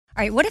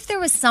All right, what if there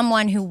was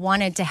someone who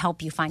wanted to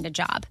help you find a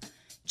job?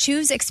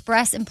 Choose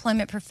Express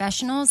Employment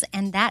Professionals,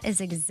 and that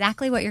is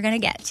exactly what you're going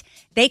to get.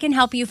 They can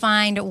help you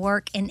find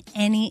work in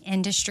any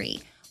industry.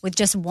 With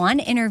just one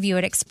interview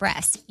at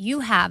Express,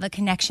 you have a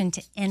connection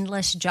to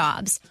endless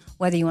jobs.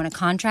 Whether you want a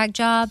contract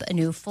job, a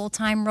new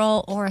full-time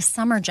role, or a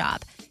summer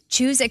job,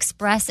 choose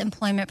Express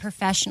Employment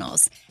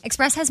Professionals.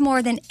 Express has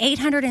more than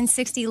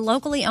 860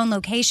 locally owned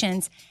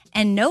locations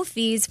and no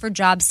fees for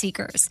job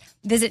seekers.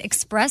 Visit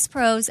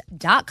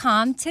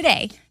expresspros.com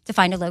today to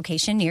find a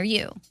location near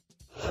you.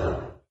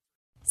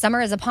 Summer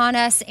is upon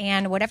us,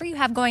 and whatever you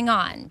have going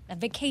on, a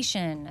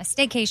vacation, a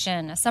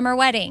staycation, a summer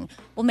wedding,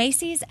 well,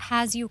 Macy's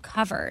has you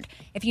covered.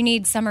 If you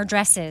need summer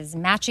dresses,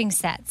 matching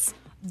sets,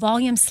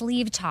 volume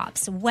sleeve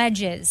tops,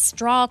 wedges,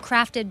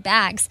 straw-crafted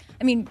bags,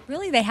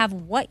 really they have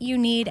what you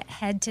need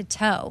head to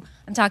toe.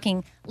 I'm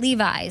talking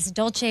Levi's,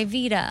 Dolce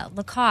Vita,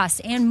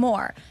 Lacoste, and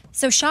more.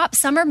 So shop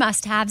summer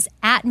must-haves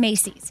at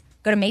Macy's.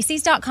 Go to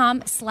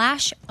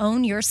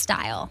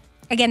Macys.com/ownyourstyle.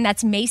 Again,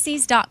 that's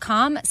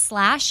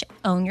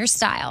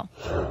Macys.com/ownyourstyle.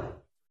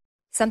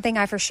 Something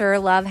I for sure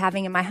love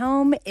having in my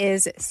home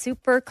is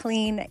super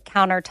clean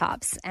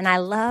countertops, and I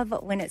love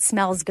when it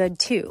smells good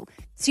too.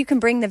 So you can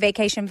bring the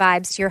vacation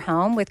vibes to your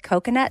home with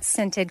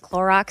coconut-scented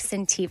Clorox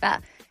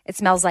Scentiva. It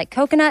smells like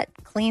coconut,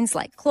 cleans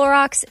like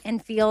Clorox,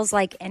 and feels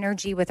like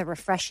energy with a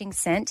refreshing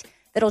scent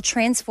that'll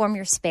transform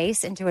your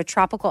space into a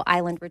tropical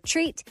island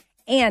retreat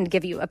and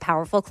give you a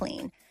powerful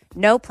clean.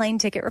 No plane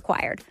ticket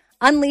required.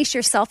 Unleash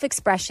your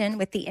self-expression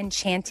with the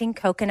enchanting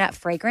coconut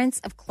fragrance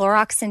of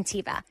Clorox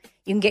Scentiva.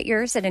 You can get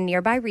yours at a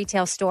nearby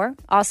retail store,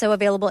 also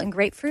available in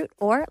grapefruit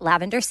or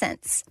lavender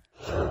scents.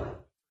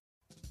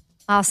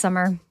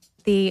 Summer,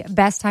 the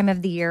best time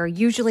of the year,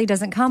 usually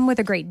doesn't come with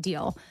a great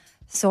deal.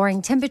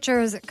 Soaring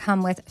temperatures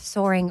come with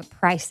soaring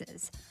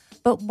prices.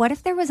 But what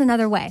if there was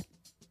another way?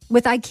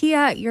 With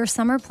IKEA, your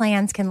summer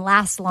plans can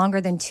last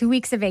longer than 2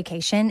 weeks of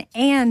vacation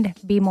and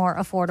be more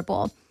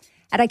affordable.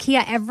 At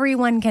IKEA,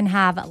 everyone can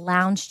have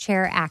lounge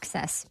chair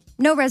access.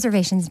 No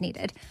reservations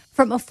needed.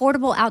 From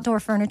affordable outdoor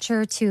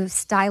furniture to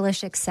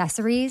stylish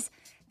accessories,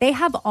 they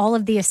have all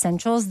of the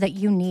essentials that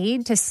you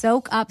need to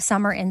soak up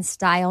summer in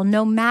style,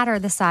 no matter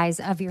the size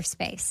of your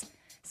space.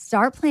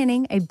 Start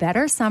planning a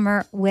better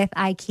summer with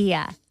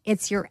IKEA.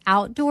 It's your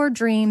outdoor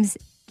dreams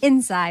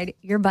inside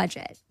your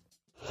budget.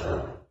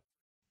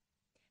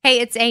 Hey,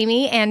 it's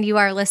Amy, and you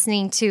are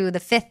listening to The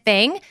Fifth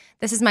Thing.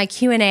 This is my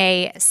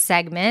Q&A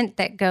segment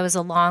that goes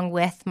along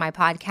with my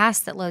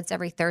podcast that loads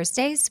every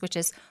Thursdays, which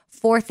is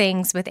 4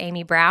 Things with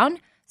Amy Brown.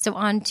 So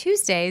on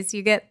Tuesdays,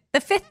 you get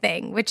The Fifth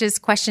Thing, which is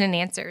question and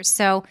answers.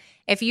 So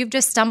if you've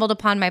just stumbled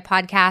upon my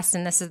podcast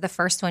and this is the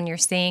first one you're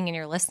seeing and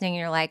you're listening and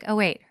you're like, oh,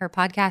 wait, her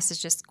podcast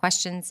is just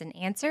questions and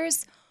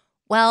answers.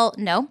 Well,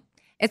 no,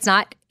 it's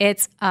not.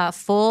 It's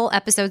full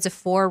episodes of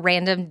 4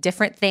 random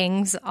different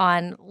things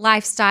on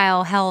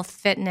lifestyle, health,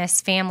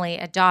 fitness, family,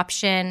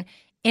 adoption,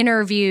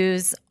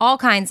 interviews, all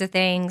kinds of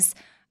things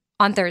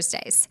on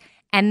Thursdays.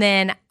 And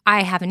then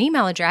I have an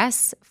email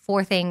address,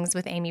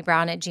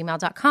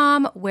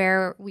 4thingswithamybrown@gmail.com,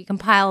 where we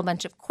compile a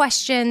bunch of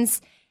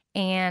questions.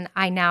 And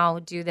I now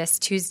do this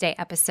Tuesday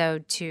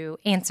episode to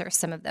answer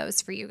some of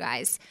those for you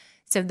guys.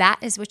 So that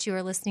is what you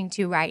are listening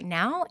to right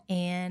now.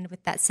 And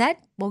with that said,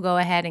 we'll go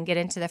ahead and get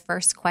into the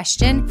first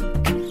question.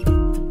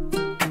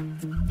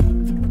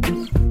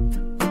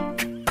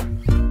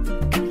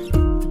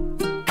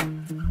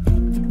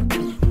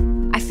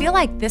 I feel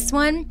like this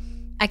one,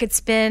 I could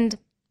spend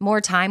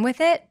more time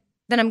with it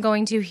than I'm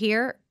going to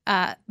here.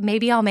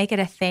 Maybe I'll make it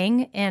a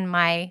thing in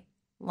my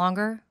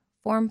longer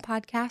form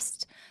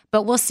podcast,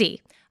 but we'll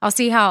see. I'll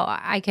see how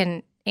I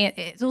can.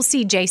 We'll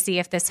see, JC,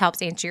 if this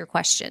helps answer your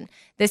question.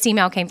 This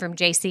email came from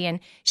JC,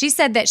 and she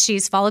said that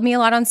she's followed me a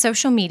lot on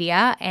social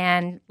media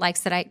and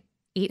likes that I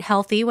eat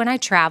healthy when I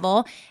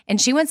travel.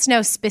 And she wants to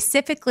know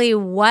specifically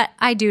what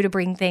I do to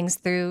bring things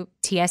through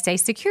TSA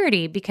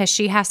security because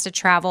she has to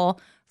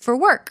travel for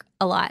work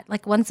a lot,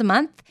 like once a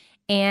month,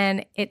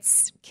 and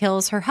it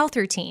kills her health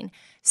routine.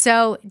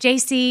 So,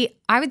 JC,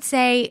 I would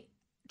say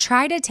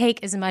try to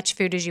take as much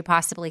food as you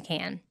possibly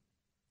can,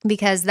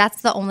 because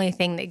that's the only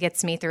thing that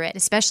gets me through it,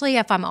 especially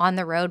if I'm on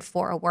the road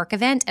for a work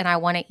event and I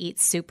want to eat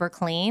super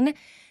clean.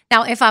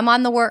 Now, if I'm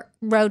on the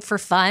road for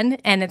fun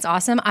and it's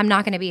awesome, I'm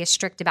not going to be as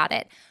strict about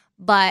it.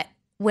 But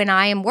when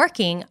I am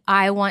working,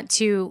 I want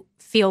to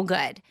feel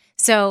good.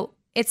 So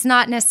it's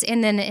not necessarily,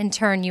 and then in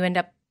turn, you end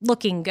up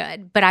looking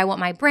good. But I want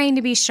my brain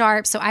to be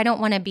sharp, so I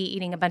don't want to be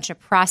eating a bunch of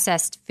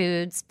processed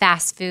foods,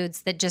 fast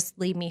foods that just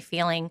leave me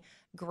feeling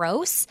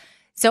gross.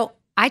 So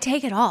I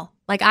take it all.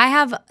 Like I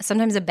have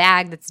sometimes a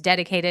bag that's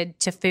dedicated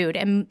to food.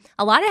 And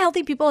a lot of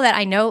healthy people that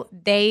I know,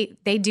 they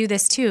do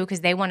this too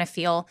because they want to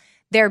feel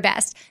their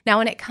best. Now,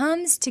 when it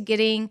comes to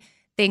getting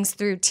things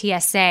through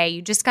TSA,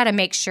 you just got to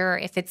make sure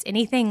if it's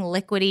anything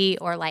liquidy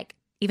or like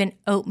even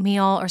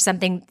oatmeal or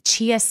something,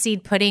 chia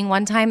seed pudding.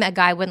 One time a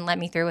guy wouldn't let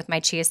me through with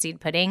my chia seed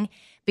pudding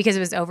because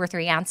it was over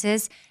 3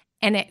 ounces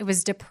and it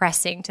was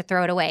depressing to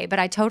throw it away. But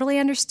I totally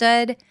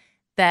understood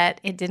that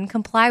it didn't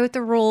comply with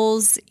the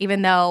rules,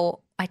 even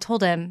though I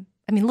told him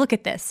I mean, look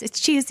at this. It's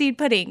chia seed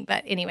pudding.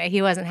 But anyway,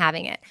 he wasn't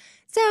having it.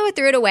 So I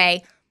threw it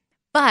away.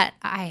 But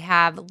I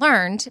have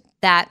learned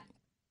that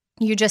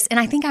and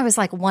I think I was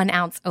like 1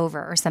 ounce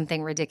over or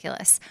something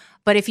ridiculous.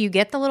 But if you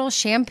get the little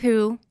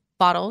shampoo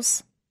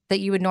bottles that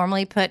you would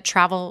normally put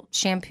travel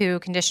shampoo,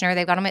 conditioner,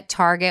 they've got them at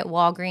Target,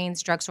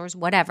 Walgreens, drugstores,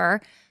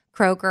 whatever,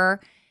 Kroger.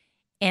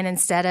 And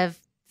instead of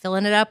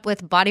filling it up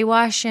with body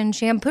wash and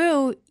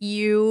shampoo,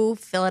 you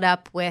fill it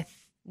up with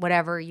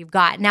whatever you've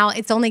got. Now,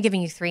 it's only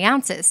giving you 3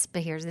 ounces,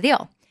 but here's the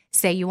deal.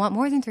 Say you want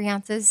more than 3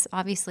 ounces,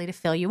 obviously, to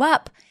fill you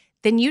up.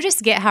 Then you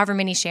just get however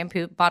many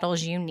shampoo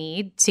bottles you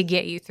need to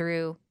get you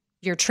through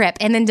your trip,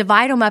 and then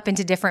divide them up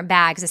into different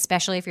bags,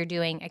 especially if you're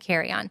doing a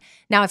carry-on.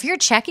 Now, if you're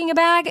checking a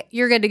bag,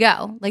 you're good to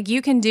go. Like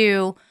you can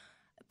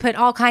put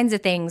all kinds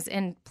of things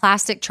in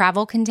plastic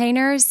travel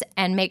containers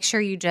and make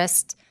sure you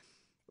just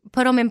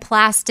put them in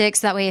plastic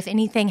so that way if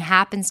anything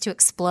happens to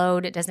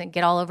explode, it doesn't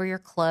get all over your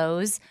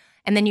clothes.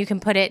 And then you can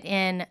put it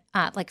in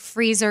like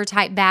freezer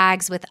type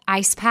bags with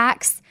ice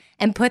packs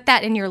and put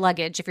that in your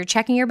luggage. If you're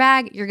checking your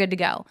bag, you're good to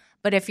go.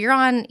 But if you're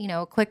on,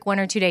 a quick 1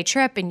 or 2 day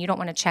trip and you don't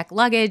want to check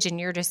luggage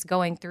and you're just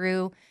going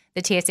through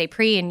the TSA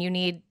pre and you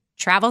need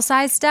travel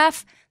size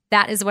stuff,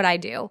 that is what I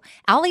do.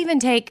 I'll even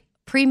take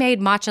pre-made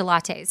matcha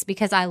lattes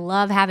because I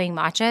love having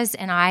matchas.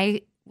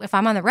 And if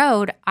I'm on the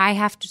road, I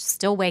have to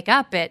still wake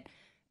up at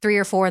 3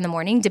 or 4 in the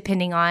morning,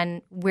 depending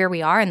on where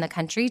we are in the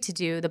country to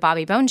do the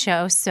Bobby Bone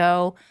Show.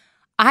 So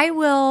I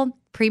will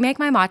pre-make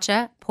my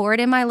matcha, pour it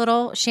in my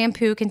little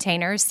shampoo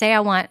containers. Say I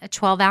want a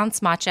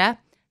 12-ounce matcha.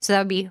 So that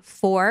would be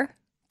 4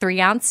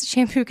 3-ounce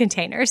shampoo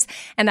containers,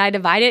 and I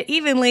divide it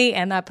evenly,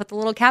 and I put the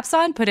little caps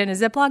on, put it in a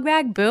Ziploc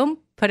bag, boom,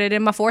 put it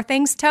in my 4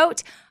 things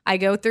tote. I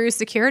go through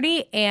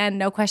security and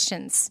no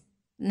questions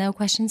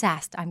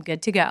asked. I'm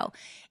good to go.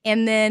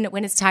 And then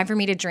when it's time for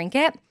me to drink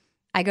it,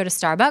 I go to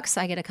Starbucks,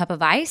 I get a cup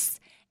of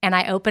ice, and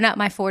I open up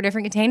my 4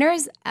 different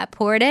containers, I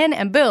pour it in,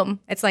 and boom,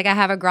 it's like I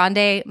have a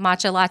grande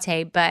matcha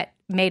latte, but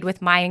made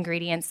with my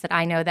ingredients that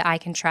I know that I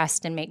can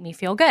trust and make me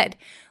feel good,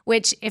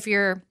 which if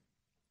you're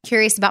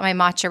curious about my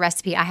matcha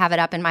recipe, I have it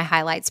up in my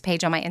highlights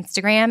page on my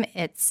Instagram.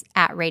 It's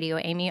at Radio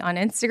Amy on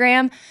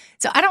Instagram.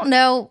 So I don't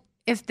know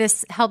if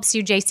this helps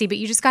you, JC, but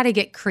you just got to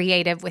get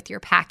creative with your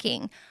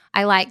packing.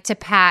 I like to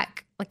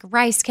pack like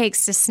rice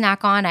cakes to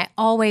snack on. I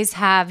always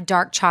have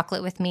dark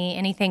chocolate with me,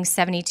 anything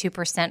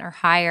 72% or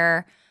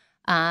higher.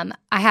 I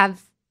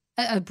have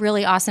a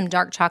really awesome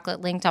dark chocolate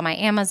linked on my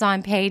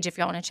Amazon page if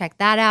you want to check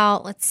that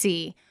out. Let's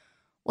see.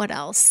 What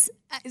else?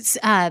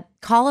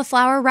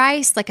 Cauliflower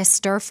rice, like a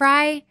stir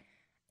fry,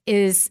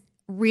 is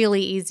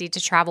really easy to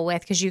travel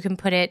with because you can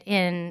put it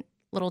in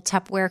little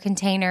Tupperware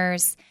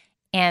containers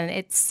and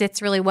it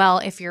sits really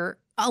well.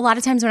 A lot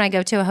of times when I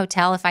go to a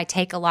hotel, if I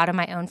take a lot of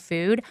my own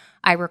food,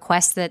 I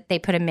request that they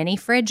put a mini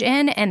fridge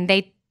in, and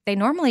they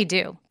normally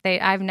do.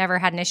 I've never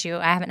had an issue.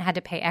 I haven't had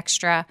to pay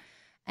extra,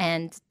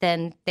 and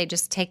then they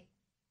just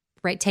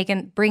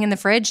bring in the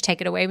fridge, take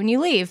it away when you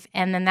leave,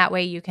 and then that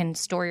way you can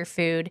store your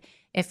food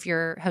if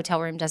your hotel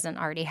room doesn't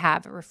already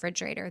have a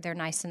refrigerator. They're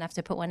nice enough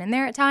to put one in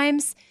there at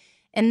times.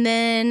 And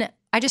then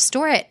I just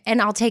store it,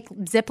 and I'll take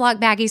Ziploc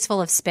baggies full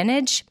of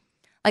spinach.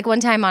 Like one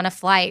time on a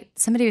flight,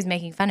 somebody was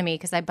making fun of me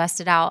because I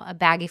busted out a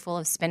baggie full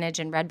of spinach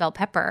and red bell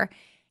pepper,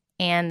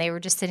 and they were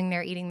just sitting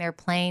there eating their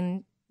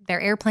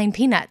airplane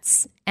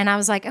peanuts. And I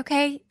was like,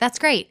 okay, that's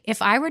great.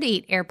 If I were to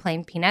eat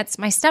airplane peanuts,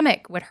 my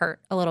stomach would hurt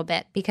a little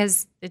bit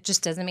because it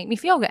just doesn't make me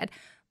feel good.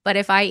 But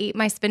if I eat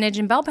my spinach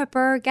and bell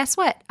pepper, guess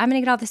what? I'm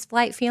going to get off this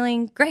flight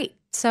feeling great.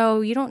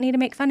 So you don't need to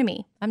make fun of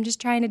me. I'm just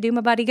trying to do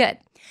my body good.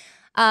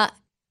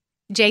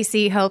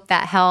 JC, hope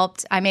that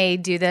helped. I may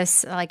do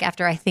this like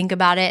after I think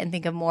about it and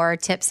think of more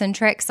tips and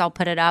tricks. I'll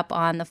put it up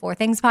on the 4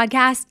 Things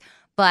podcast.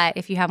 But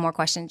if you have more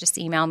questions, just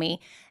email me.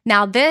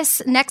 Now,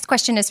 this next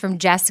question is from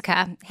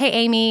Jessica. Hey,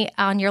 Amy,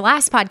 on your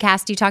last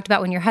podcast, you talked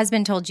about when your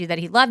husband told you that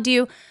he loved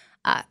you.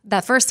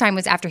 The first time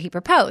was after he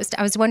proposed.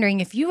 I was wondering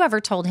if you ever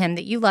told him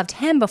that you loved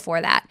him before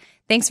that.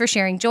 Thanks for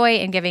sharing joy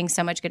and giving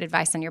so much good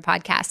advice on your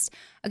podcast.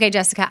 Okay,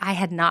 Jessica, I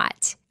had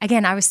not.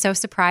 Again, I was so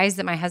surprised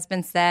that my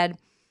husband said,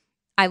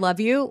 I love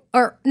you.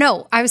 Or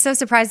no, I was so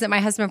surprised that my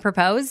husband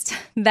proposed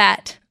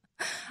that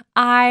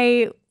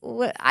I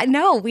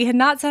know we had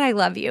not said I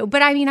love you.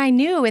 But I mean, I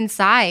knew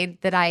inside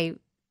that I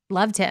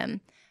loved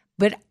him,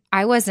 but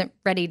I wasn't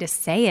ready to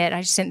say it.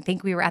 I just didn't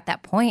think we were at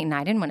that point, and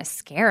I didn't want to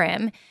scare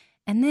him.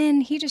 And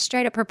then he just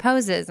straight up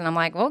proposes, and I'm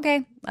like, well,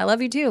 okay, I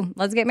love you too.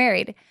 Let's get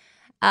married.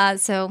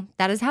 So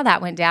that is how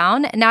that went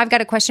down. Now I've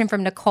got a question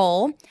from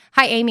Nicole.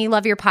 Hi, Amy.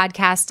 Love your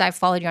podcast. I've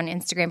followed you on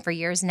Instagram for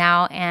years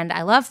now, and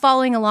I love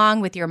following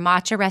along with your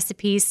matcha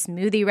recipes,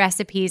 smoothie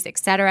recipes,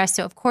 etc.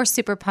 So, of course,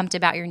 super pumped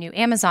about your new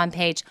Amazon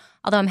page,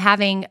 although I'm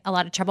having a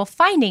lot of trouble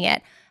finding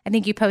it. I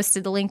think you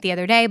posted the link the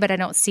other day, but I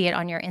don't see it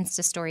on your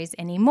Insta stories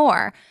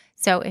anymore.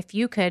 So if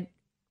you could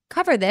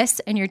cover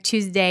this in your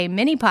Tuesday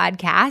mini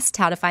podcast,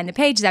 how to find the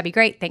page, that'd be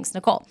great. Thanks,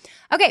 Nicole.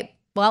 Okay,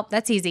 well,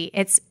 that's easy.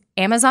 It's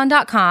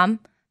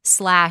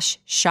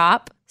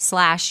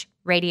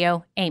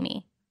amazon.com/shop/Radio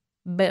Amy.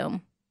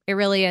 Boom. It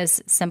really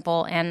is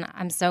simple. And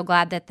I'm so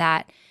glad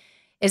that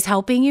is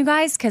helping you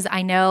guys, because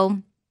I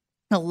know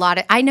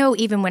I know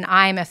even when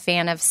I'm a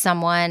fan of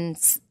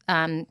someone's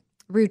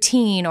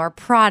routine or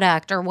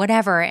product or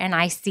whatever, and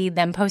I see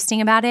them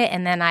posting about it,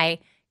 and then I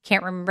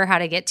can't remember how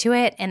to get to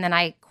it, and then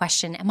I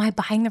question, am I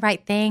buying the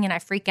right thing? And I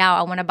freak out.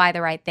 I want to buy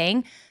the right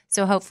thing.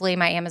 So hopefully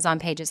my Amazon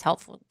page is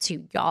helpful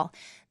to y'all.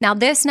 Now,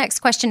 this next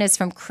question is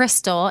from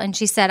Crystal, and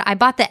she said, I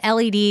bought the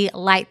LED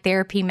light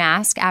therapy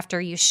mask after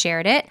you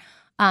shared it.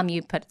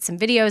 You put some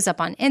videos up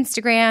on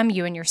Instagram,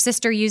 you and your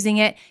sister using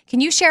it.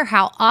 Can you share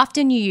how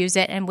often you use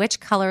it and which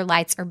color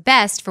lights are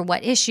best for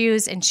what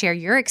issues, and share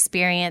your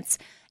experience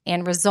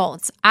and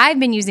results? I've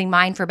been using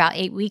mine for about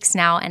 8 weeks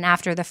now, and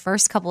after the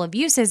first couple of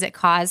uses, it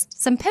caused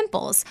some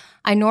pimples.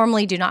 I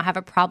normally do not have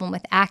a problem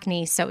with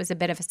acne, so it was a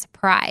bit of a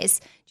surprise.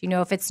 Do you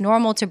know if it's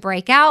normal to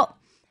break out?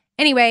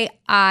 Anyway,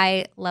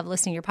 I love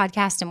listening to your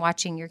podcast and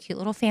watching your cute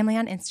little family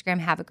on Instagram.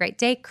 Have a great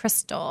day,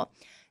 Crystal.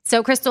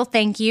 So, Crystal,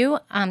 thank you.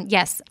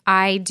 Yes,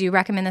 I do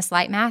recommend this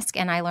light mask,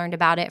 and I learned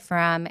about it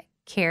from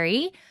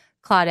Carrie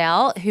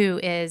Claudel, who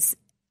is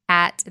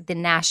at the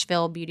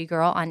Nashville Beauty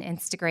Girl on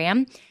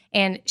Instagram,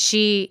 and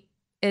she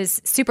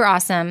is super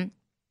awesome.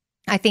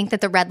 I think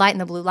that the red light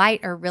and the blue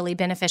light are really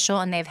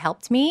beneficial, and they've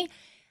helped me.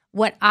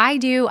 What I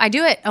do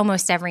it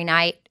almost every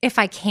night if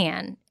I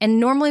can, and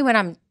normally when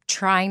I'm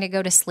trying to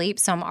go to sleep,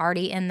 so I'm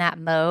already in that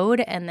mode,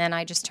 and then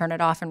I just turn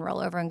it off and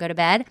roll over and go to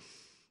bed.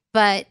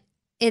 But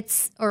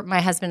or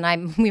my husband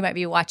and I, we might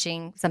be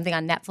watching something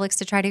on Netflix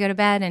to try to go to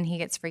bed, and he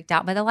gets freaked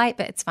out by the light,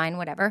 but it's fine,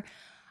 whatever.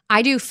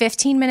 I do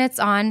 15 minutes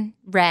on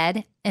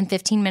red and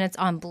 15 minutes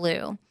on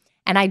blue,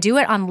 and I do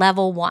it on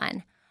level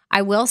 1.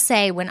 I will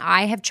say when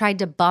I have tried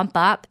to bump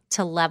up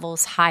to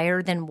levels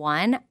higher than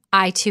 1,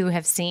 I too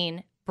have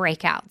seen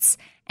breakouts.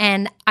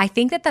 And I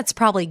think that that's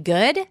probably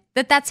good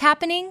that that's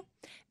happening,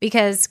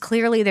 because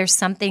clearly there's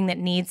something that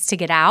needs to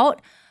get out.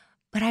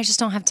 But I just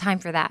don't have time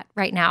for that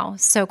right now.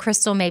 So,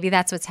 Crystal, maybe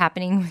that's what's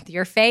happening with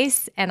your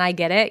face, and I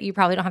get it. You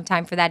probably don't have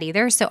time for that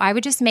either. So I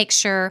would just make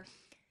sure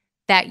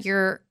that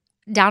you're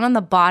down on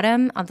the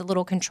bottom of the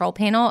little control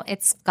panel.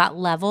 It's got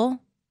level.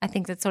 I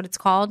think that's what it's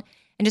called.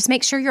 And just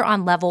make sure you're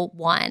on level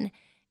 1,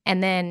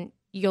 and then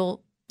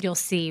you'll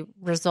see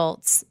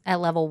results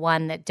at level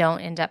 1 that don't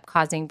end up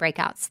causing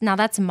breakouts. Now,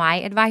 that's my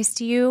advice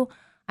to you.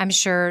 I'm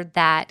sure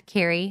that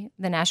Carrie,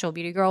 the Nashville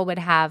Beauty Girl, would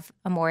have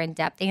a more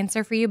in-depth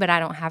answer for you, but I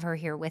don't have her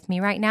here with me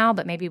right now,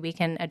 but maybe we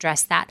can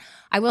address that.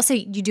 I will say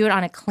you do it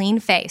on a clean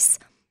face.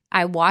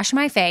 I wash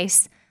my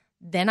face,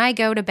 then I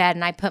go to bed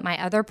and I put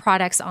my other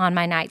products on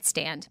my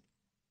nightstand.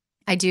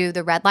 I do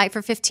the red light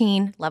for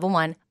 15, level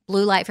 1,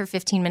 blue light for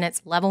 15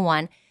 minutes, level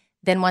 1.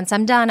 Then once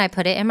I'm done, I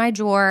put it in my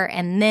drawer,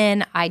 and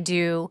then I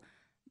do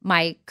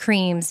my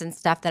creams and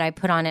stuff that I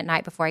put on at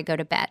night before I go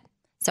to bed.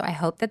 So I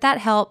hope that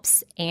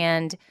helps,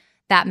 and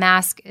that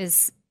mask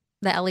is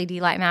the LED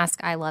light mask.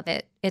 I love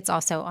it. It's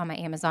also on my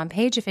Amazon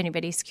page if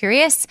anybody's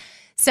curious.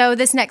 So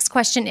this next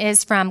question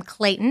is from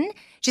Clayton.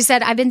 She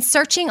said, I've been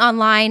searching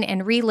online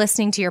and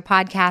re-listening to your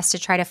podcast to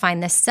try to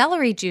find the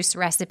celery juice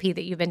recipe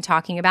that you've been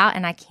talking about,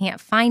 and I can't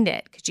find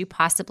it. Could you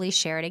possibly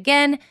share it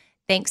again?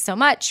 Thanks so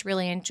much.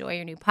 Really enjoy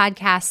your new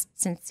podcast.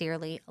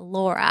 Sincerely,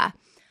 Laura.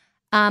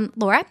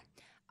 Laura,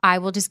 I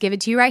will just give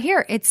it to you right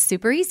here. It's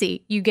super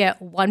easy. You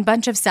get 1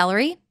 bunch of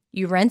celery.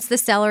 You rinse the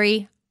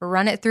celery,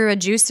 run it through a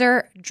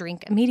juicer,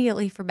 drink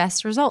immediately for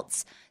best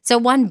results. So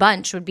 1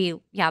 bunch would be,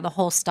 the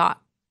whole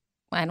stalk.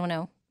 I don't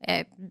know.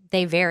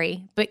 They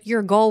vary. But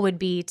your goal would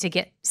be to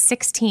get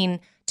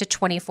 16 to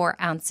 24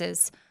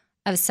 ounces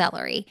of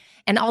celery.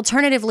 And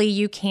alternatively,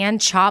 you can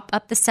chop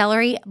up the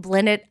celery,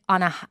 blend it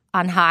on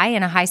high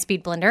in a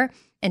high-speed blender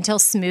until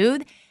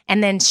smooth,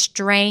 and then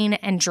strain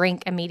and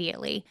drink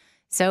immediately.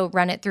 So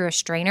run it through a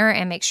strainer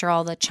and make sure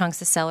all the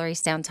chunks of celery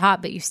stay on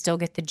top, but you still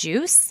get the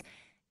juice.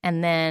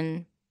 And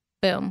then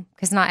boom,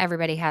 because not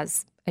everybody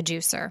has a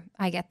juicer.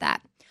 I get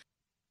that.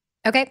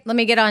 Okay, let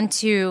me get on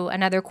to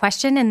another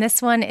question. And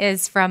this one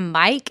is from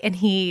Mike, and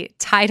he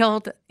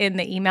titled in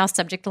the email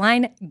subject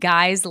line,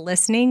 Guys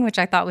Listening, which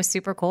I thought was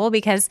super cool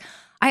because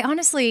I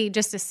honestly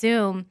just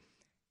assume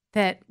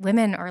that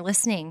women are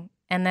listening.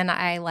 And then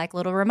I like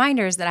little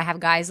reminders that I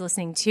have guys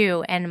listening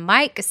too. And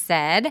Mike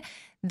said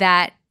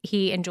that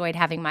he enjoyed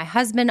having my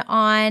husband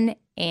on,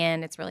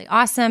 and it's really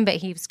awesome, but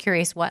he was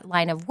curious what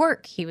line of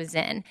work he was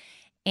in.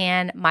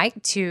 And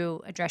Mike,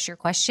 to address your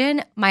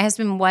question, my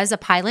husband was a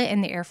pilot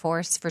in the Air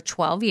Force for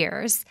 12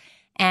 years.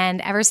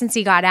 And ever since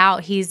he got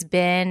out, he's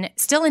been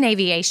still in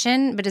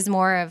aviation, but is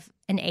more of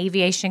an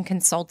aviation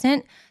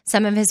consultant.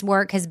 Some of his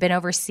work has been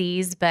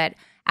overseas, but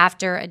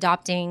after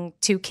adopting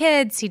 2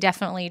 kids, he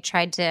definitely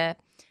tried to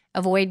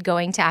avoid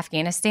going to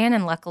Afghanistan.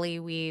 And luckily,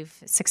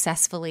 we've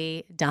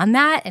successfully done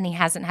that. And he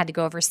hasn't had to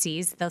go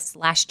overseas this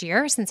last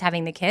year since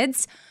having the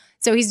kids.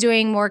 So he's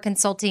doing more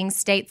consulting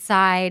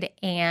stateside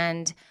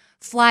and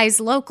flies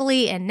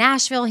locally in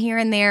Nashville here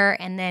and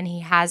there. And then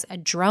he has a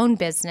drone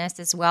business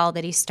as well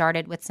that he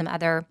started with some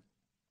other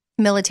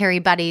military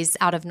buddies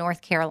out of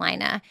North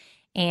Carolina.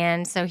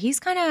 And so he's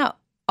kind of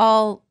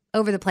all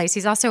over the place.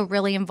 He's also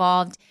really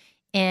involved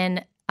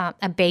in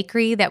a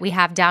bakery that we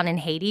have down in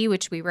Haiti,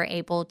 which we were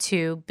able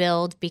to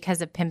build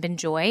because of Pimp and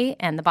Joy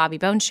and the Bobby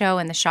Bone Show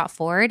and the Shop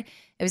Forward.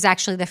 It was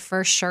actually the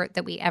first shirt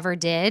that we ever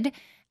did,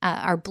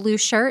 our blue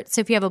shirt.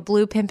 So if you have a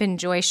blue Pimp and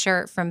Joy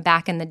shirt from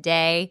back in the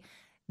day,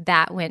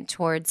 that went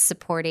towards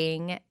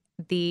supporting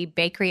the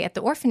bakery at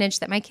the orphanage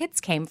that my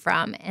kids came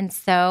from. And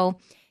so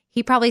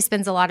he probably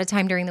spends a lot of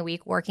time during the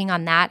week working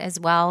on that as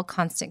well,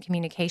 constant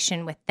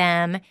communication with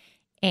them.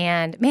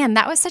 And man,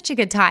 that was such a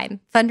good time.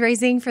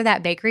 Fundraising for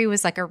that bakery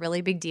was like a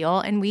really big deal.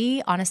 And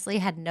we honestly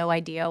had no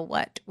idea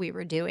what we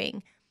were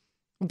doing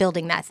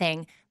building that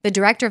thing. The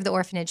director of the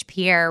orphanage,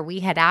 Pierre, we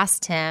had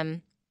asked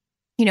him,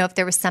 if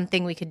there was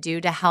something we could do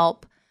to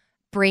help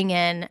bring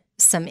in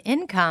some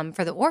income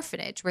for the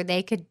orphanage where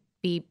they could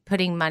be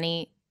putting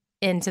money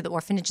into the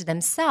orphanage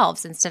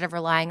themselves instead of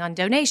relying on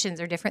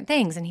donations or different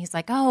things. And he's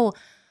like, oh,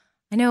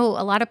 I know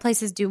a lot of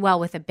places do well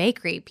with a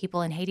bakery.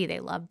 People in Haiti, they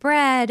love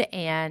bread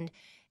and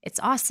it's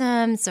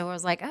awesome. So I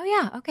was like, oh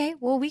yeah, okay,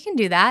 well, we can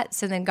do that.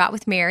 So then got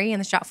with Mary and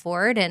the Shop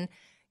Forward and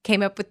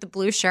came up with the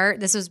blue shirt.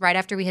 This was right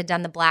after we had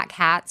done the black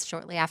hats,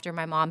 shortly after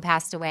my mom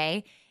passed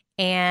away.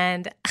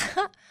 And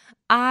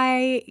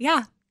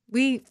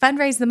we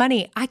fundraised the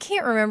money. I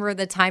can't remember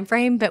the time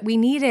frame, but we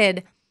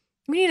needed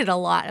a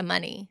lot of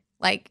money,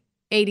 like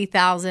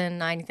 80,000,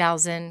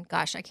 90,000.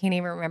 Gosh, I can't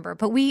even remember.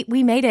 But we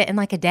made it in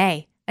like a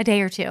day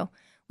or two.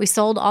 We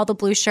sold all the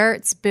blue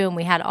shirts. Boom,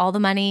 we had all the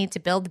money to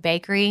build the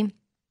bakery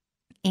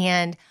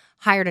and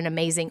hired an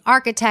amazing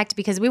architect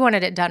because we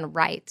wanted it done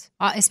right,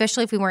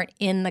 especially if we weren't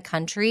in the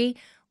country.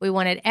 We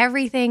wanted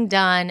everything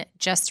done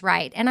just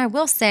right. And I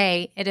will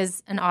say it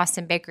is an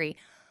awesome bakery.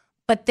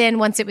 But then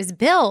once it was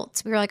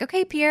built, we were like,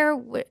 okay, Pierre,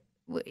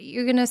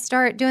 you're going to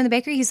start doing the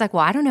bakery? He's like,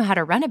 well, I don't know how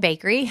to run a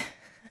bakery.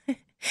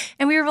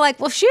 And we were like,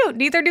 well, shoot,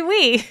 neither do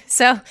we.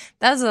 So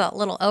that was a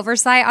little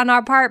oversight on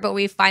our part, but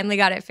we finally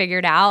got it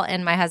figured out.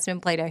 And my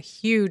husband played a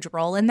huge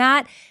role in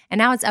that. And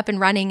now it's up and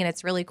running, and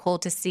it's really cool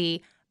to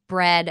see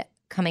bread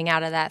coming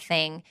out of that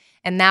thing.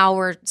 And now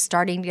we're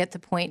starting to get to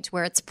the point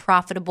where it's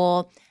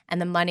profitable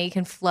and the money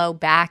can flow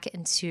back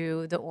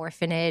into the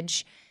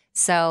orphanage.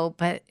 So,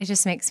 but it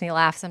just makes me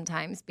laugh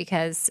sometimes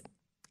because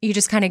you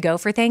just kind of go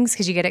for things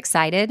because you get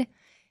excited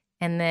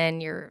and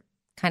then you're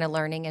kind of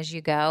learning as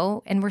you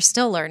go. And we're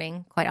still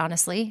learning, quite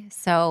honestly.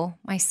 So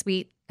my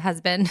sweet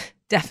husband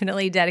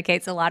definitely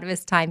dedicates a lot of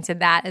his time to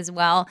that as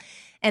well.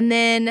 And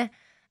then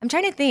I'm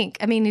trying to think,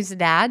 he's a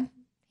dad.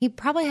 He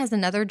probably has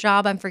another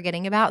job I'm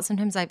forgetting about.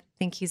 Sometimes I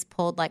think he's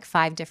pulled like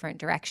 5 different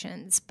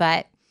directions.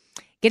 But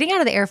getting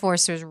out of the Air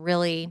Force was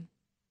really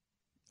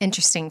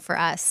interesting for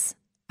us.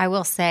 I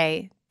will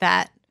say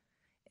that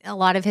a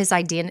lot of his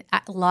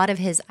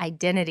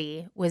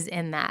identity was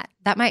in that.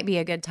 That might be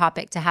a good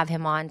topic to have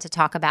him on to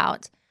talk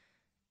about,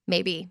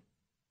 maybe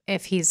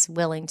if he's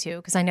willing to,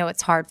 because I know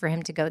it's hard for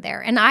him to go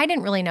there. And I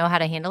didn't really know how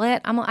to handle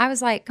it. I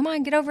was like, come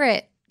on, get over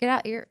it. Get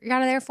out. You're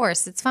out of the Air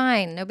Force. It's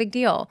fine. No big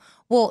deal.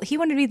 Well, he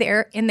wanted to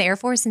be in the Air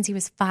Force since he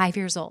was 5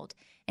 years old,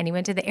 and he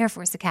went to the Air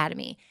Force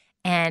Academy.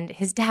 And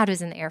his dad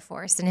was in the Air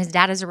Force, and his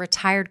dad is a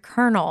retired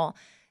colonel.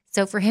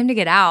 So for him to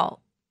get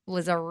out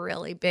was a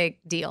really big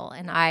deal.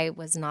 And I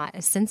was not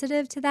as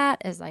sensitive to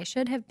that as I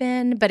should have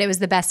been, but it was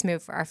the best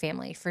move for our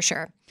family for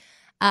sure.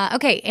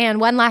 Okay. And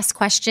one last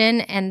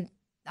question. And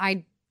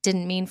I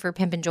didn't mean for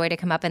Pimp and Joy to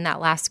come up in that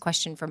last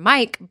question from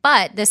Mike,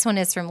 but this one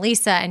is from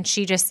Lisa. And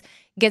she just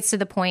gets to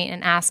the point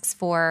and asks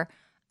for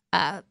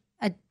an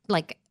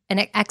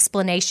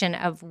explanation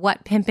of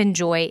what Pimp and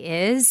Joy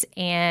is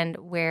and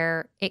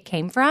where it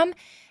came from.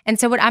 And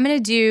so what I'm going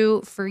to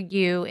do for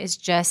you is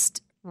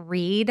just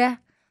read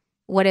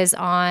what is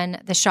on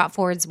the Shop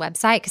Forward's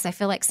website, because I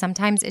feel like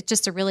sometimes it's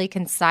just a really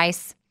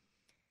concise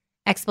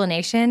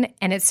explanation,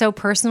 and it's so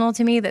personal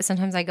to me that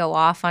sometimes I go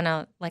off on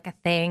a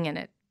thing and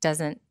it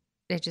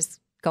just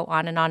go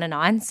on and on and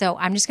on. So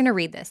I'm just going to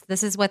read this.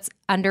 This is what's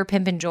under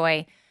Pimp and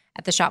Joy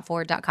at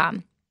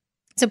theshopforward.com.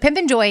 So Pimp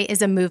and Joy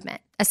is a movement,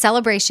 a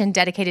celebration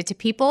dedicated to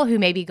people who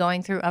may be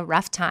going through a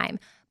rough time,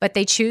 but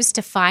they choose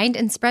to find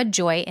and spread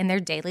joy in their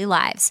daily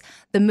lives.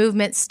 The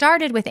movement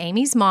started with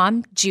Amy's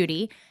mom,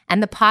 Judy,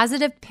 and the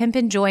positive Pimp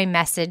and Joy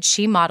message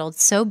she modeled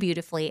so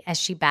beautifully as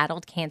she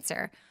battled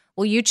cancer.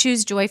 Will you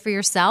choose joy for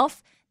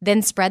yourself,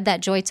 then spread that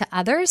joy to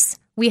others?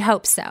 We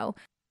hope so.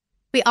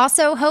 We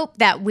also hope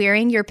that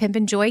wearing your Pimp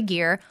and Joy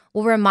gear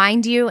will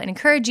remind you and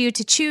encourage you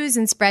to choose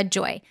and spread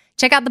joy.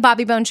 Check out the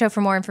Bobby Bone Show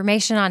for more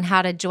information on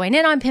how to join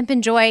in on Pimp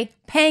and Joy,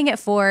 paying it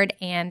forward,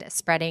 and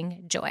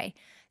spreading joy.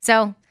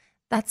 So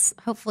that's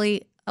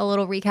hopefully a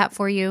little recap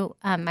for you.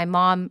 My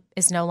mom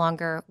is no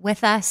longer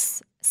with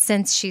us.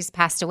 Since she's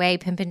passed away,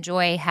 Pimp and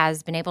Joy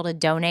has been able to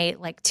donate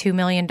like $2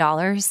 million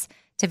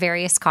to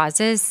various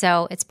causes.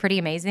 So it's pretty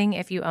amazing.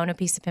 If you own a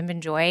piece of Pimp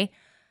and Joy,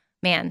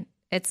 man,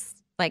 it's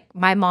like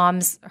my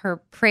mom's, her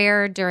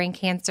prayer during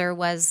cancer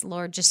was,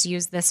 Lord, just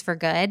use this for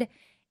good.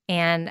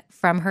 And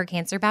from her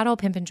cancer battle,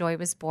 Pimp and Joy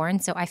was born.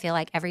 So I feel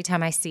like every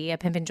time I see a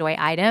Pimp and Joy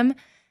item,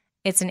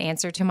 it's an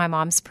answer to my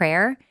mom's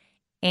prayer.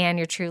 And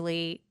you're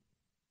truly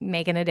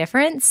making a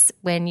difference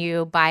when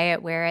you buy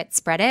it, wear it,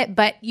 spread it.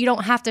 But you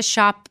don't have to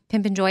shop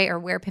Pimp and Joy or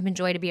wear Pimp and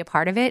Joy to be a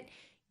part of it.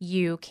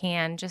 You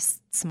can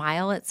just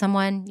smile at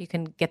someone. You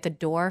can get the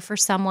door for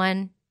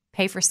someone,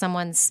 pay for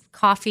someone's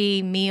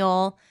coffee,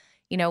 meal,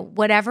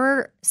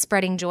 whatever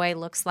spreading joy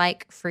looks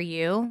like for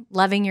you.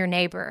 Loving your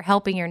neighbor,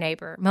 helping your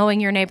neighbor, mowing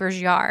your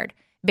neighbor's yard,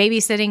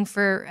 babysitting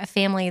for a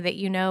family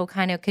that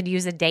kind of could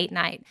use a date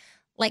night.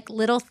 Like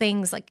little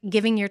things like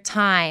giving your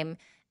time.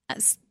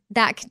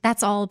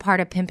 That's all a part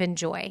of Pimp and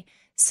Joy.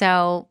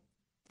 So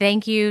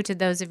thank you to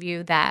those of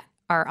you that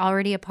are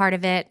already a part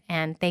of it.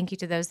 And thank you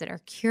to those that are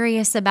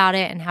curious about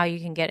it and how you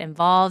can get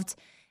involved.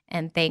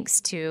 And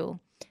thanks to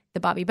the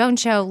Bobby Bone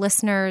Show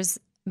listeners,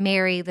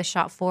 Mary, the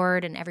Shop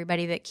Forward, and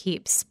everybody that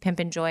keeps Pimp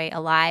and Joy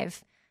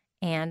alive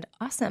and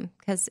awesome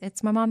because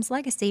it's my mom's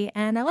legacy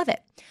and I love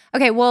it.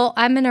 Okay, well,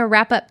 I'm going to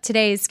wrap up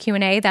today's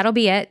Q&A. That'll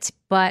be it.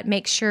 But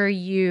make sure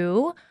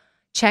you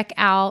check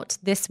out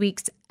this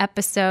week's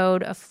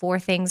episode of 4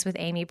 Things with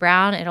Amy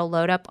Brown. It'll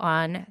load up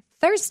on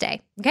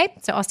Thursday. Okay,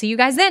 so I'll see you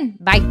guys then.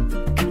 Bye.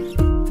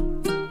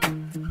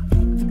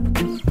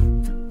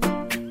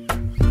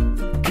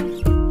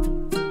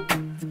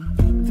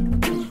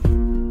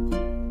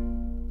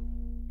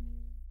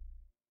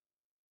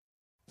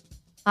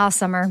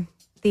 Summer,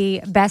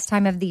 the best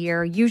time of the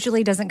year,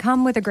 usually doesn't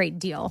come with a great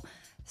deal.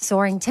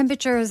 Soaring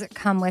temperatures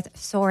come with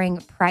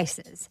soaring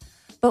prices.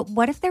 But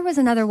what if there was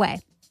another way?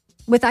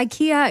 With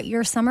IKEA,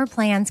 your summer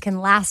plans can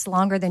last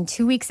longer than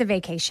 2 weeks of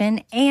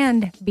vacation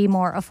and be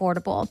more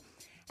affordable.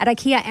 At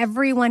IKEA,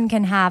 everyone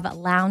can have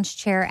lounge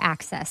chair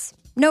access.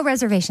 No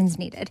reservations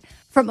needed.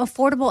 From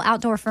affordable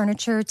outdoor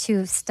furniture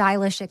to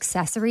stylish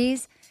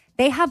accessories,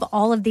 they have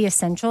all of the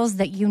essentials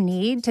that you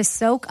need to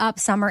soak up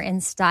summer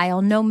in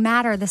style, no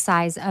matter the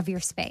size of your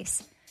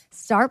space.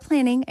 Start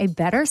planning a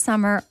better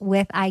summer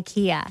with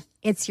IKEA.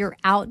 It's your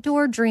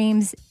outdoor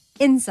dreams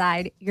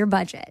inside your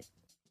budget.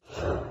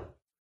 All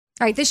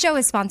right, this show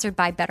is sponsored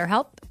by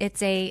BetterHelp.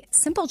 It's a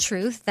simple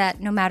truth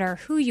that no matter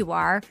who you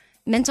are,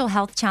 mental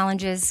health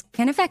challenges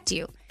can affect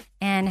you,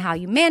 and how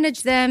you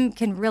manage them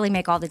can really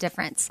make all the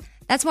difference.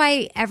 That's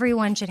why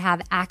everyone should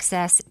have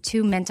access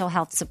to mental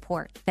health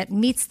support that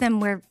meets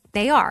them where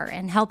they are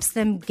and helps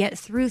them get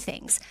through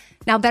things.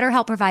 Now,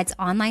 BetterHelp provides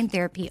online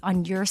therapy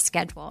on your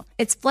schedule.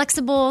 It's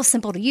flexible,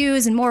 simple to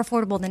use, and more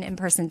affordable than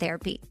in-person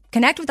therapy.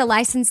 Connect with a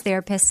licensed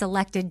therapist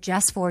selected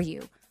just for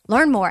you.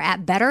 Learn more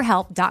at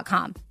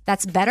BetterHelp.com.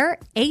 That's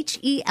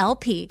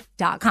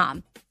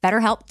BetterHelp.com.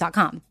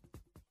 BetterHelp.com.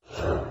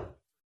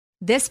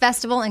 This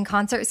festival and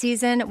concert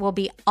season will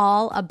be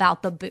all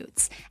about the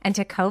boots, and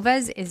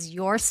Tecovas is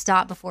your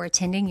stop before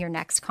attending your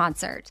next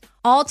concert.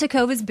 All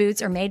Tecovas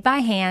boots are made by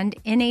hand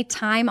in a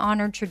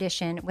time-honored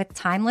tradition with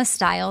timeless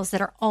styles that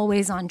are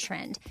always on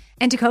trend.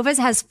 And Tecovas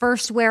has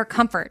first wear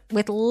comfort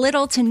with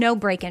little to no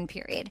break-in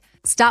period.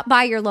 Stop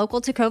by your local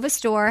Tecova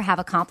store, have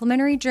a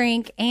complimentary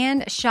drink,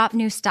 and shop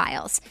new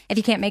styles. If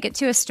you can't make it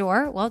to a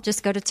store, well,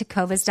 just go to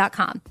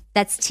tecovas.com.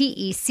 That's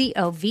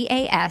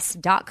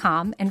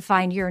TECOVAS.com and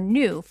find your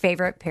new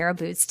favorite pair of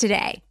boots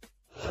today.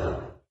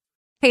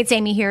 Hey, it's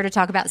Amy here to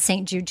talk about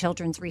St. Jude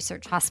Children's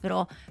Research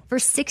Hospital. For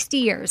 60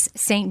 years,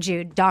 St.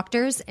 Jude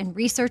doctors and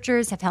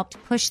researchers have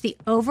helped push the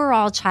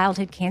overall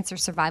childhood cancer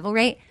survival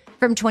rate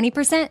from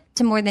 20%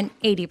 to more than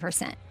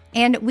 80%.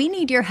 And we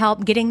need your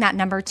help getting that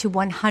number to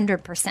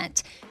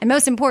 100%. And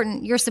most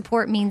important, your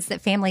support means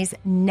that families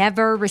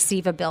never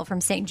receive a bill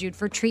from St. Jude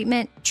for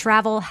treatment,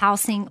 travel,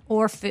 housing,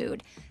 or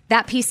food.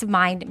 That peace of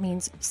mind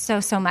means so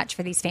much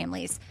for these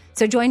families.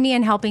 So join me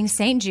in helping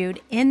St.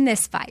 Jude in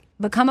this fight.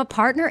 Become a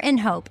partner in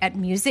hope at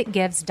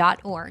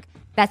musicgives.org.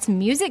 That's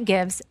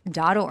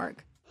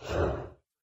musicgives.org.